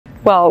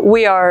Well,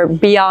 we are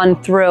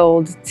beyond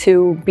thrilled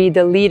to be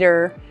the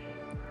leader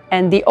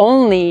and the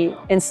only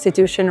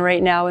institution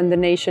right now in the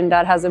nation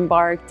that has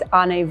embarked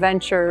on a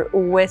venture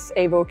with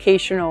a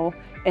vocational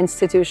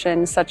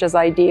institution such as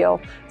Ideal.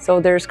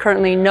 So there's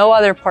currently no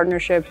other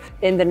partnership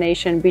in the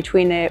nation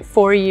between a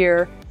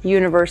four-year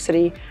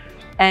university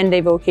and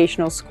a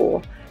vocational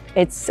school.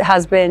 It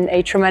has been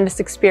a tremendous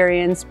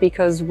experience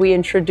because we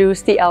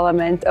introduced the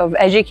element of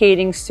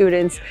educating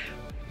students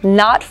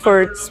not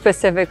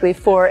specifically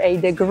for a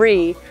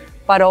degree,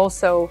 but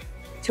also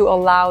to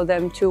allow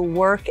them to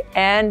work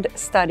and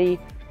study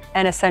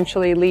and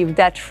essentially leave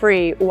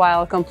debt-free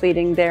while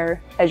completing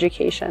their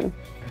education.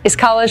 Is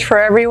college for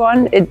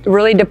everyone? It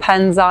really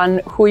depends on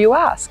who you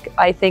ask.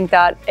 I think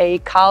that a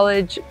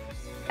college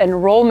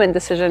enrollment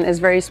decision is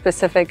very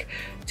specific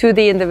to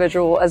the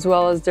individual as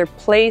well as their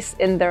place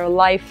in their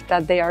life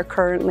that they are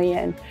currently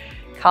in.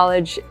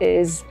 College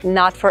is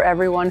not for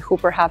everyone who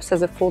perhaps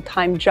has a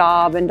full-time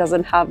job and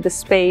doesn't have the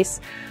space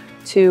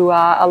to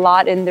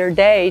allot in their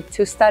day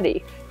to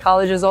study.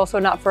 College is also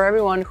not for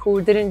everyone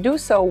who didn't do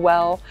so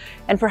well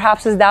and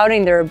perhaps is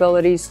doubting their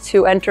abilities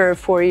to enter a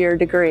four-year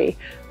degree.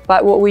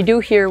 But what we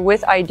do here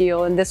with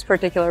Ideal in this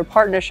particular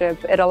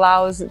partnership, it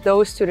allows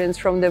those students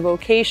from the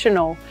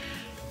vocational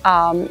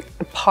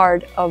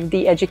part of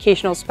the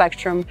educational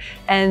spectrum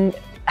and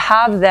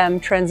have them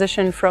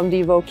transition from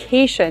the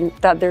vocation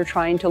that they're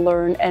trying to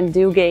learn and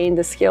do gain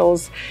the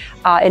skills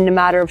in a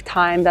matter of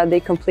time that they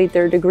complete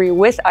their degree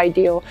with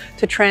Ideal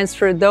to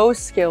transfer those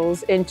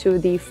skills into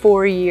the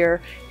four-year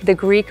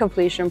degree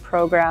completion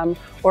program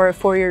or a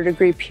four-year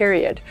degree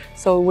period.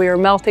 So we are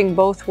melting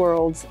both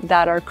worlds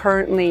that are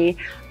currently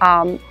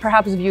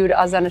perhaps viewed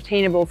as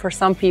unattainable for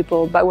some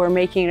people, but we're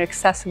making it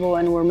accessible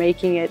and we're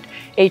making it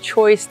a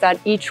choice that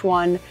each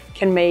one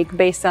can make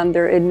based on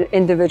their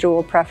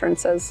individual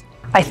preferences.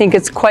 I think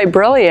it's quite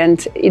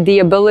brilliant, the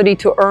ability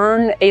to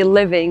earn a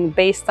living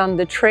based on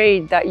the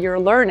trade that you're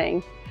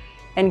learning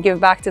and give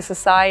back to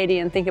society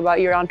and think about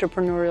your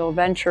entrepreneurial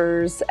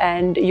ventures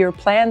and your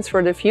plans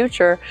for the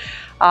future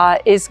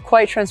is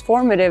quite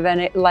transformative,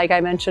 and it, like I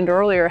mentioned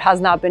earlier,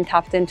 has not been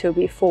tapped into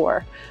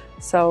before.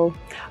 So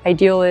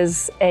Ideal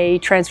is a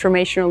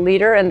transformational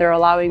leader, and they're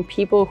allowing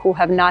people who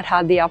have not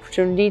had the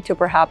opportunity to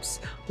perhaps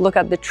look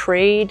at the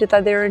trade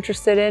that they're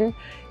interested in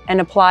and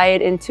apply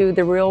it into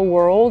the real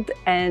world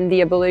and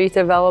the ability to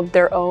develop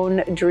their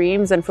own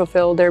dreams and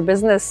fulfill their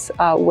business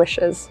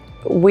wishes.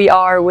 We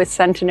are with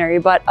Centenary,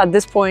 but at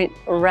this point,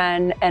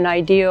 Ren and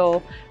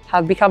Ideal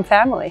have become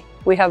family.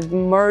 We have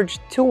merged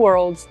two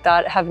worlds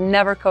that have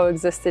never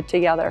coexisted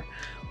together.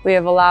 We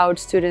have allowed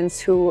students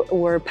who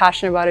were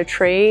passionate about a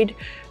trade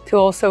to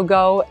also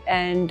go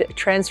and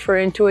transfer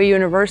into a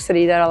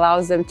university that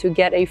allows them to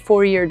get a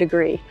four-year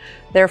degree.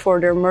 Therefore,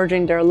 they're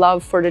merging their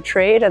love for the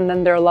trade and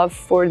then their love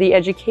for the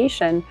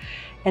education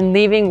and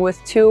leaving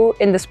with two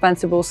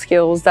indispensable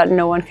skills that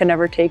no one can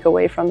ever take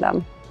away from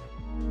them.